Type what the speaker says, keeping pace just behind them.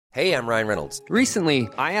Hey, I'm Ryan Reynolds. Recently,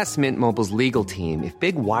 I asked Mint Mobile's legal team if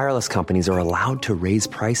big wireless companies are allowed to raise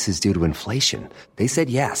prices due to inflation. They said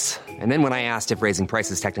yes. And then when I asked if raising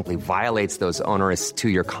prices technically violates those onerous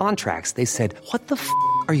two-year contracts, they said, "What the f***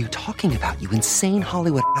 are you talking about, you insane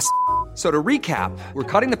Hollywood ass?" So to recap, we're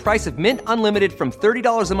cutting the price of Mint Unlimited from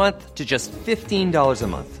 $30 a month to just $15 a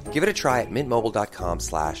month. Give it a try at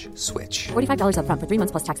mintmobile.com/switch. $45 up front for 3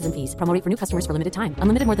 months plus taxes and fees. Promo rate for new customers for limited time.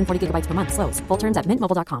 Unlimited more than 40 gigabytes per month. Slows full terms at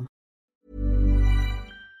mintmobile.com.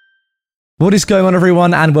 What is going on,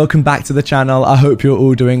 everyone, and welcome back to the channel. I hope you're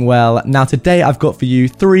all doing well. Now today I've got for you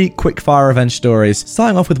 3 quickfire revenge stories,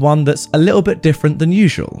 starting off with one that's a little bit different than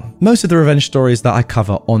usual. Most of the revenge stories that I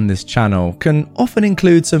cover on this channel can often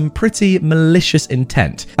include some pretty malicious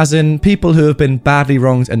intent, as in people who have been badly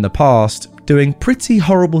wronged in the past doing pretty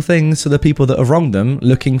horrible things to the people that have wronged them,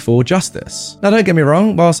 looking for justice. Now don't get me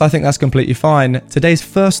wrong, whilst I think that's completely fine, today's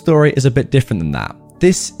first story is a bit different than that.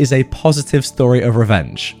 This is a positive story of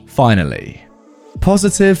revenge. Finally.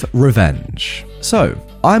 Positive revenge. So,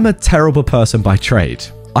 I'm a terrible person by trade.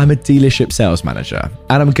 I'm a dealership sales manager,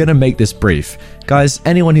 and I'm gonna make this brief. Guys,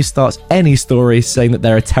 anyone who starts any story saying that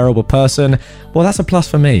they're a terrible person, well, that's a plus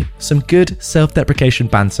for me. Some good self-deprecation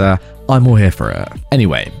banter, I'm all here for it.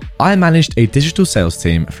 Anyway, I managed a digital sales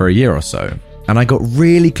team for a year or so, and I got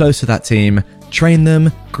really close to that team, trained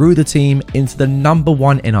them, grew the team into the number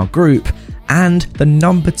 1 in our group, and the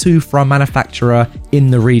number 2 for our manufacturer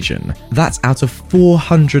in the region. That's out of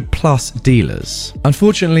 400 plus dealers.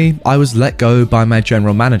 Unfortunately, I was let go by my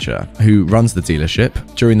general manager, who runs the dealership,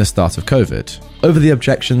 during the start of COVID, over the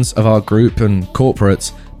objections of our group and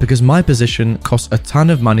corporates, because my position cost a ton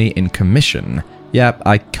of money in commission. Yep,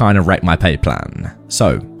 I kind of wrecked my pay plan.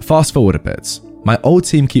 So, fast forward a bit. My old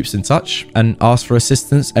team keeps in touch and asks for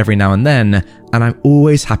assistance every now and then, and I'm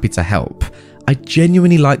always happy to help. I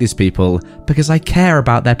genuinely like these people because I care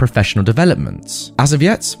about their professional development. As of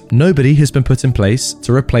yet, nobody has been put in place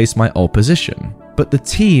to replace my old position, but the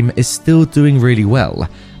team is still doing really well.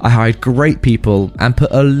 I hired great people and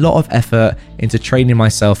put a lot of effort into training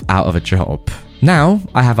myself out of a job. Now,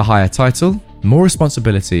 I have a higher title, more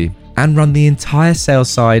responsibility, and run the entire sales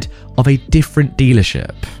side of a different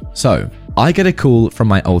dealership. So, I get a call from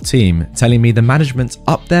my old team telling me the management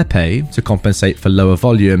upped their pay to compensate for lower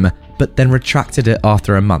volume, but then retracted it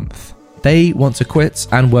after a month. They want to quit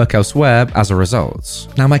and work elsewhere as a result.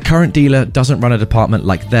 Now, my current dealer doesn't run a department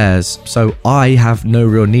like theirs, so I have no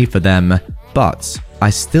real need for them, but I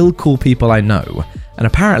still call people I know, and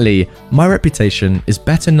apparently my reputation is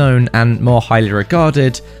better known and more highly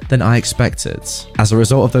regarded than I expected. As a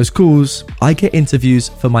result of those calls, I get interviews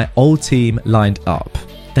for my old team lined up.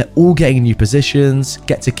 They're all getting new positions,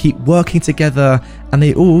 get to keep working together, and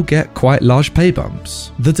they all get quite large pay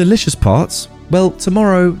bumps. The delicious part? Well,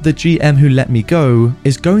 tomorrow, the GM who let me go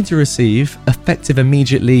is going to receive, effective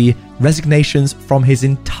immediately, resignations from his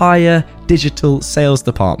entire digital sales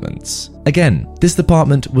department. Again, this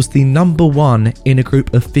department was the number 1 in a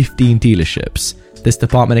group of 15 dealerships. This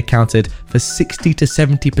department accounted for 60 to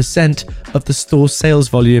 70% of the store's sales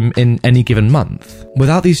volume in any given month.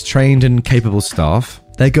 Without these trained and capable staff,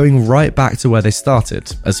 they're going right back to where they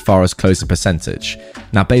started as far as closing percentage.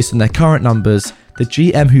 Now, based on their current numbers, the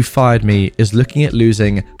GM who fired me is looking at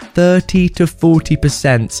losing 30 to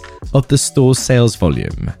 40% of the store's sales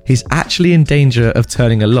volume. He's actually in danger of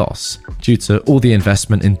turning a loss due to all the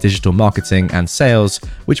investment in digital marketing and sales,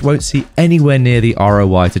 which won't see anywhere near the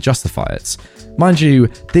ROI to justify it. Mind you,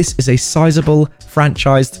 this is a sizable,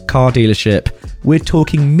 franchised car dealership. We're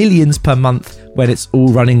talking millions per month when it's all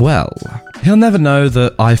running well. He'll never know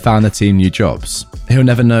that I found the team new jobs. He'll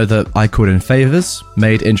never know that I called in favors,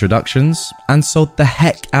 made introductions, and sold the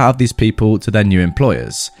heck out of these people to their new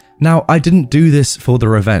employers. Now, I didn't do this for the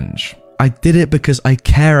revenge. I did it because I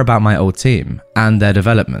care about my old team and their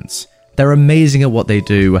development. They're amazing at what they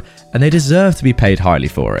do, and they deserve to be paid highly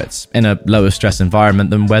for it, in a lower stress environment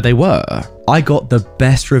than where they were. I got the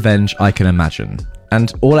best revenge I can imagine,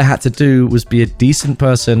 and all I had to do was be a decent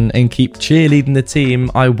person and keep cheerleading the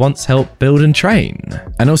team I once helped build and train.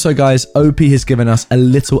 And also, guys, OP has given us a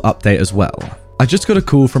little update as well. I just got a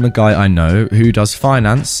call from a guy I know who does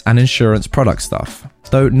finance and insurance product stuff,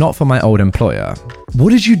 though not for my old employer. "What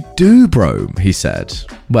did you do, bro?" he said.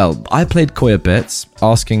 Well, I played coy a bit,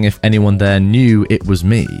 asking if anyone there knew it was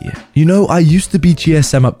me. "You know, I used to be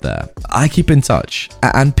GSM up there. I keep in touch,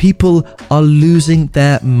 and people are losing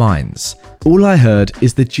their minds. All I heard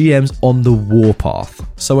is the GM's on the warpath.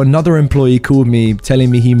 So another employee called me telling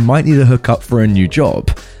me he might need a hookup for a new job.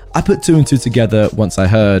 I put 2 and 2 together once I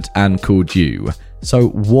heard and called you. So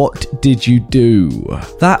what did you do?"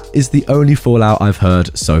 That is the only fallout I've heard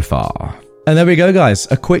so far. And there we go,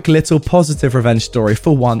 guys. A quick little positive revenge story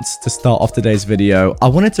for once to start off today's video. I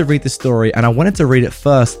wanted to read the story and I wanted to read it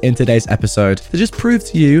first in today's episode to just prove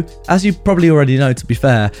to you, as you probably already know to be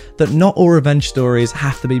fair, that not all revenge stories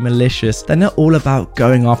have to be malicious. They're not all about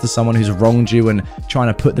going after someone who's wronged you and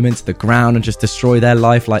trying to put them into the ground and just destroy their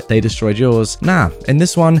life like they destroyed yours. Nah, in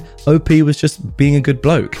this one, OP was just being a good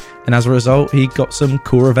bloke. And as a result, he got some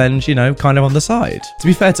cool revenge, kind of on the side. To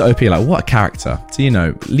be fair to OP, like, what a character.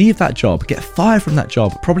 To, leave that job, get fired from that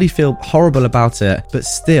job, probably feel horrible about it, but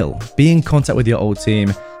still be in contact with your old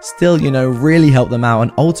team, still, really help them out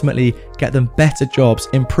and ultimately get them better jobs,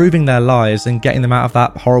 improving their lives and getting them out of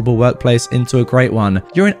that horrible workplace into a great one.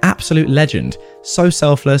 You're an absolute legend. So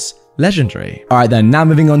selfless. Legendary. Alright then, now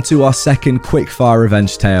moving on to our second quickfire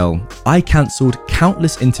revenge tale. I cancelled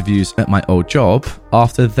countless interviews at my old job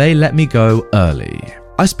after they let me go early.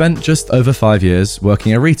 I spent just over 5 years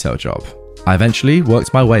working a retail job. I eventually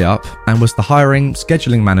worked my way up and was the hiring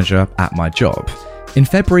scheduling manager at my job. In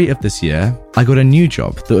February of this year, I got a new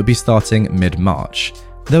job that would be starting mid-March.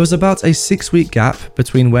 There was about a 6-week gap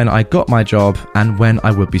between when I got my job and when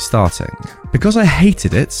I would be starting. Because I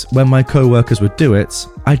hated it when my co-workers would do it,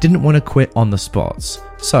 I didn't want to quit on the spot.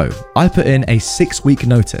 So I put in a 6-week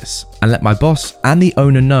notice and let my boss and the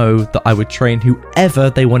owner know that I would train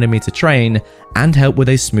whoever they wanted me to train and help with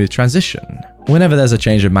a smooth transition. Whenever there's a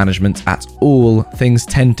change of management at all, things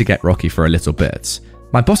tend to get rocky for a little bit.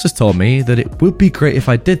 My bosses told me that it would be great if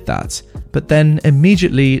I did that, but then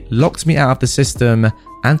immediately locked me out of the system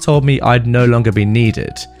and told me I'd no longer be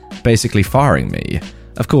needed, basically firing me.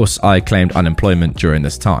 Of course, I claimed unemployment during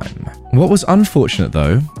this time. What was unfortunate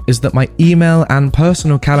though, is that my email and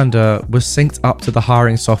personal calendar was synced up to the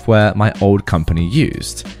hiring software my old company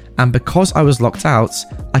used. And because I was locked out,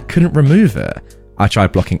 I couldn't remove it. I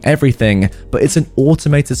tried blocking everything, but it's an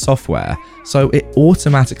automated software, so it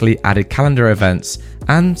automatically added calendar events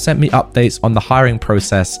and sent me updates on the hiring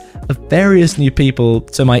process of various new people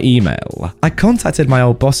to my email. I contacted my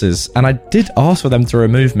old bosses and I did ask for them to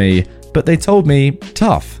remove me, but they told me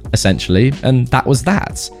tough, essentially, and that was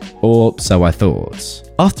that. Or so I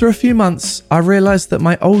thought. After a few months, I realized that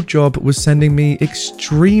my old job was sending me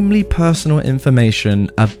extremely personal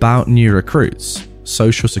information about new recruits.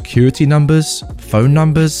 Social security numbers, phone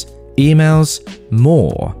numbers, emails,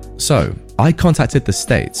 more. So I contacted the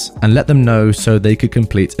state and let them know so they could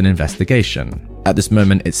complete an investigation. At this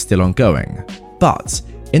moment, it's still ongoing. But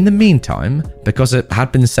in the meantime, because it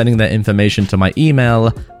had been sending their information to my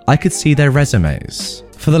email, I could see their resumes.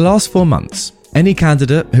 For the last 4 months, any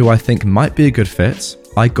candidate who I think might be a good fit,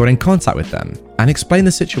 I got in contact with them and explained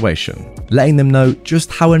the situation, letting them know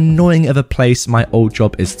just how annoying of a place my old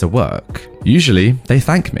job is to work. Usually, they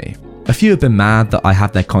thank me. A few have been mad that I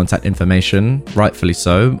have their contact information, rightfully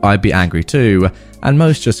so, I'd be angry too, and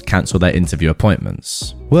most just cancel their interview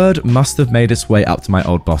appointments. Word must have made its way up to my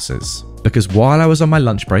old bosses, because while I was on my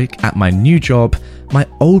lunch break at my new job, my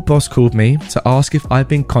old boss called me to ask if I've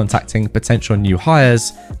been contacting potential new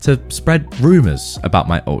hires to spread rumours about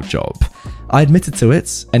my old job. I admitted to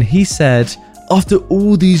it, and he said, "After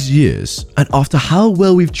all these years, and after how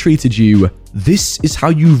well we've treated you, this is how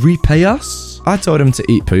you repay us?" I told him to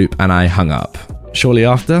eat poop and I hung up. Shortly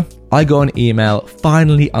after, I got an email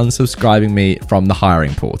finally unsubscribing me from the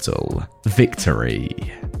hiring portal. Victory.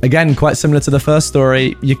 Again, quite similar to the first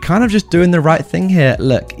story, you're kind of just doing the right thing here.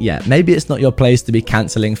 Look, yeah, maybe it's not your place to be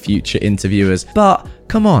cancelling future interviewers, but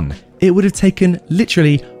come on. It would have taken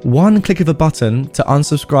literally one click of a button to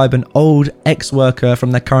unsubscribe an old ex-worker from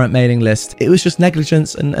their current mailing list. It was just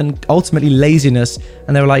negligence and ultimately laziness.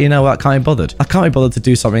 And they were like, you know what, I can't be bothered. I can't be bothered to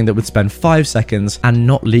do something that would spend 5 seconds and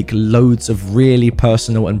not leak loads of really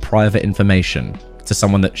personal and private information to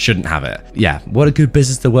someone that shouldn't have it. Yeah, what a good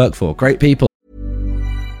business to work for. Great people.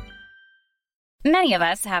 Many of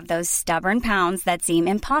us have those stubborn pounds that seem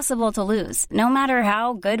impossible to lose, no matter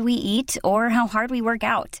how good we eat or how hard we work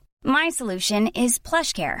out. My solution is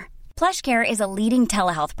PlushCare. PlushCare is a leading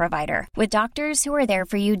telehealth provider with doctors who are there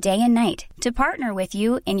for you day and night to partner with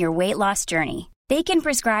you in your weight loss journey. They can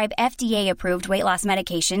prescribe FDA-approved weight loss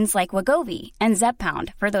medications like Wegovy and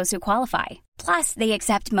Zepbound for those who qualify. Plus, they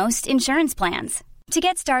accept most insurance plans. To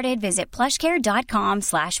get started, visit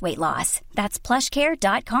plushcare.com/weightloss. That's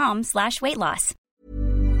plushcare.com/weightloss.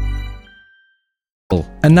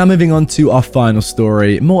 And now moving on to our final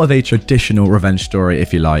story, more of a traditional revenge story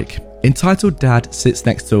if you like. Entitled Dad Sits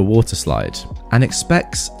Next to a Water Slide and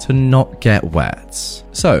Expects to Not Get Wet.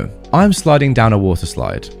 So, I'm sliding down a water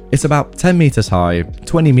slide. It's about 10 meters high,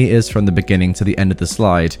 20 meters from the beginning to the end of the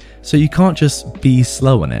slide, so you can't just be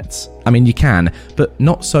slow on it. I mean, you can, but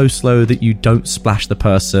not so slow that you don't splash the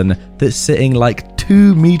person that's sitting like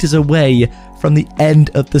 2 meters away from the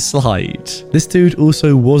end of the slide. This dude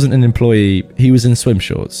also wasn't an employee, he was in swim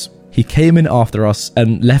shorts. He came in after us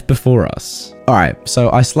and left before us. Alright,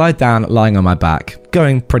 so I slide down lying on my back,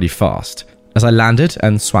 going pretty fast. As I landed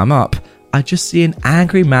and swam up, I just see an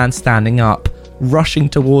angry man standing up, rushing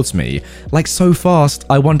towards me, like so fast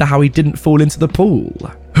I wonder how he didn't fall into the pool.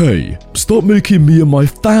 Hey, stop making me and my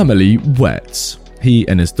family wet. He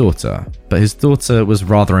and his daughter, but his daughter was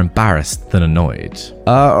rather embarrassed than annoyed.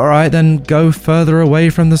 Alright then, go further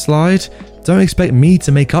away from the slide. Don't expect me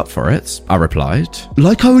to make up for it, I replied.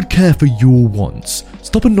 Like I would care for your wants.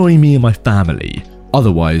 Stop annoying me and my family.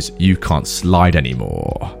 Otherwise, you can't slide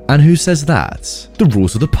anymore. And who says that? The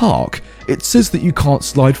rules of the park. It says that you can't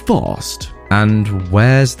slide fast. And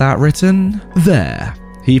where's that written? There.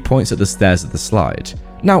 He points at the stairs of the slide.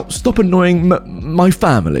 Now, stop annoying my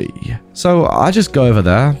family. So I just go over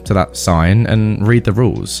there to that sign and read the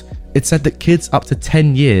rules. It said that kids up to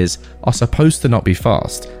 10 years are supposed to not be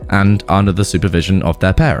fast and under the supervision of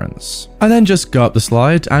their parents. I then just go up the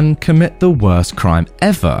slide and commit the worst crime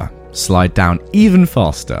ever. Slide down even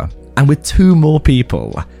faster. And with 2 more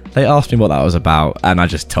people. They asked me what that was about and I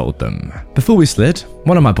just told them. Before we slid,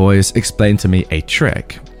 one of my boys explained to me a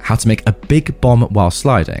trick. How to make a big bomb while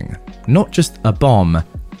sliding. Not just a bomb,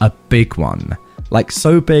 a big one. Like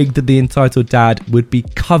so big that the entitled dad would be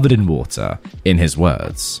covered in water, in his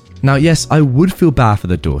words. Now yes, I would feel bad for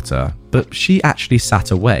the daughter, but she actually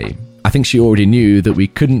sat away. I think she already knew that we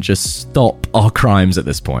couldn't just stop our crimes at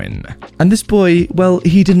this point. And this boy, well,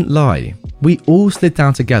 he didn't lie. We all slid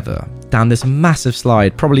down together, down this massive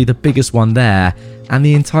slide, probably the biggest one there, and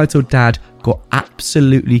the entitled dad got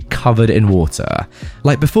absolutely covered in water.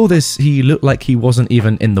 Like before this, he looked like he wasn't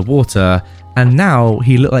even in the water, and now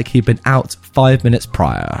he looked like he'd been out 5 minutes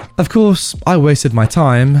prior. Of course, I wasted my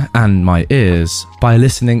time, and my ears, by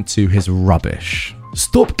listening to his rubbish.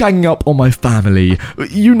 Stop ganging up on my family.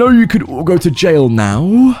 You know you could all go to jail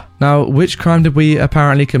now. Now, which crime did we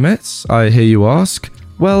apparently commit, I hear you ask?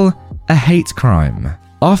 Well, a hate crime.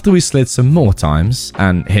 After we slid some more times,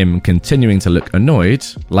 and him continuing to look annoyed,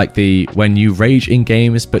 like the when you rage in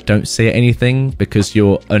games but don't say anything because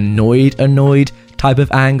you're annoyed type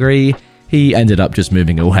of angry, he ended up just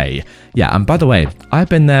moving away. Yeah, and by the way, I've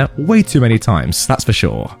been there way too many times, that's for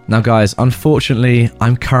sure. Now guys, unfortunately,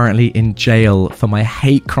 I'm currently in jail for my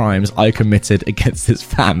hate crimes I committed against his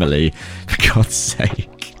family, for God's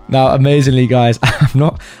sake. Now, amazingly guys, I'm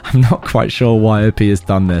not quite sure why OP has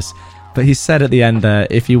done this, but he said at the end there,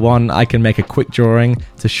 if you want, I can make a quick drawing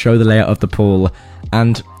to show the layout of the pool,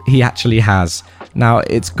 and he actually has. Now,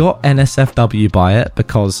 it's got NSFW by it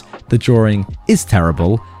because the drawing is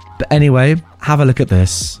terrible, but anyway, have a look at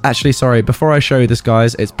this. Actually, sorry, before I show you this,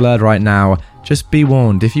 guys, it's blurred right now. Just be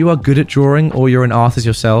warned, if you are good at drawing or you're an artist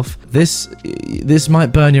yourself, this might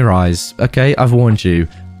burn your eyes, okay? I've warned you.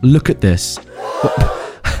 Look at this.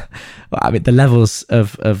 I mean, the levels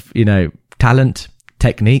of talent,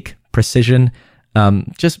 technique, precision,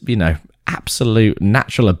 just, absolute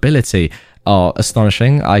natural ability are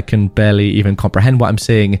astonishing. I can barely even comprehend what I'm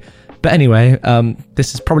seeing. But anyway,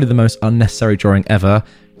 this is probably the most unnecessary drawing ever.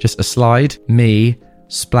 Just a slide, me,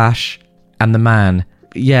 splash, and the man.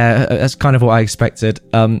 Yeah, that's kind of what I expected.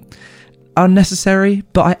 Unnecessary,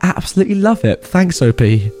 but I absolutely love it. Thanks, OP.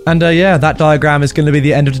 And yeah, that diagram is going to be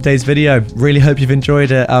the end of today's video. Really hope you've enjoyed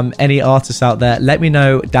it. Any artists out there, let me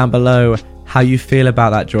know down below how you feel about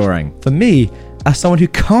that drawing. For me, as someone who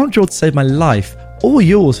can't draw to save my life, or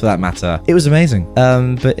yours for that matter, it was amazing.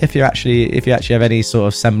 But if you actually have any sort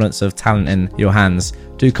of semblance of talent in your hands,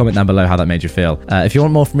 do comment down below how that made you feel. If you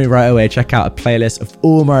want more from me right away, check out a playlist of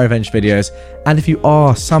all my revenge videos. And if you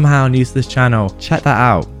are somehow new to this channel, check that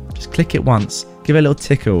out. Just click it once, give it a little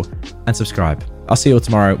tickle, and subscribe. I'll see you all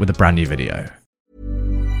tomorrow with a brand new video.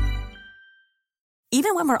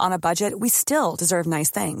 Even when we're on a budget, we still deserve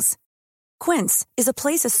nice things. Quince is a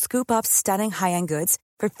place to scoop up stunning high-end goods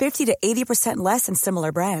for 50 to 80% less than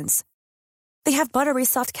similar brands. They have buttery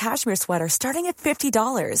soft cashmere sweaters starting at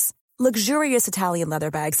 $50, luxurious Italian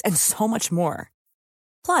leather bags, and so much more.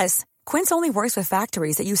 Plus, Quince only works with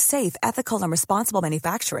factories that use safe, ethical, and responsible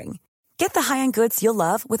manufacturing. Get the high-end goods you'll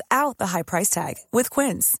love without the high price tag with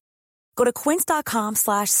Quince. Go to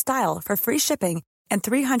quince.com/style for free shipping and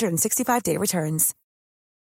 365-day returns.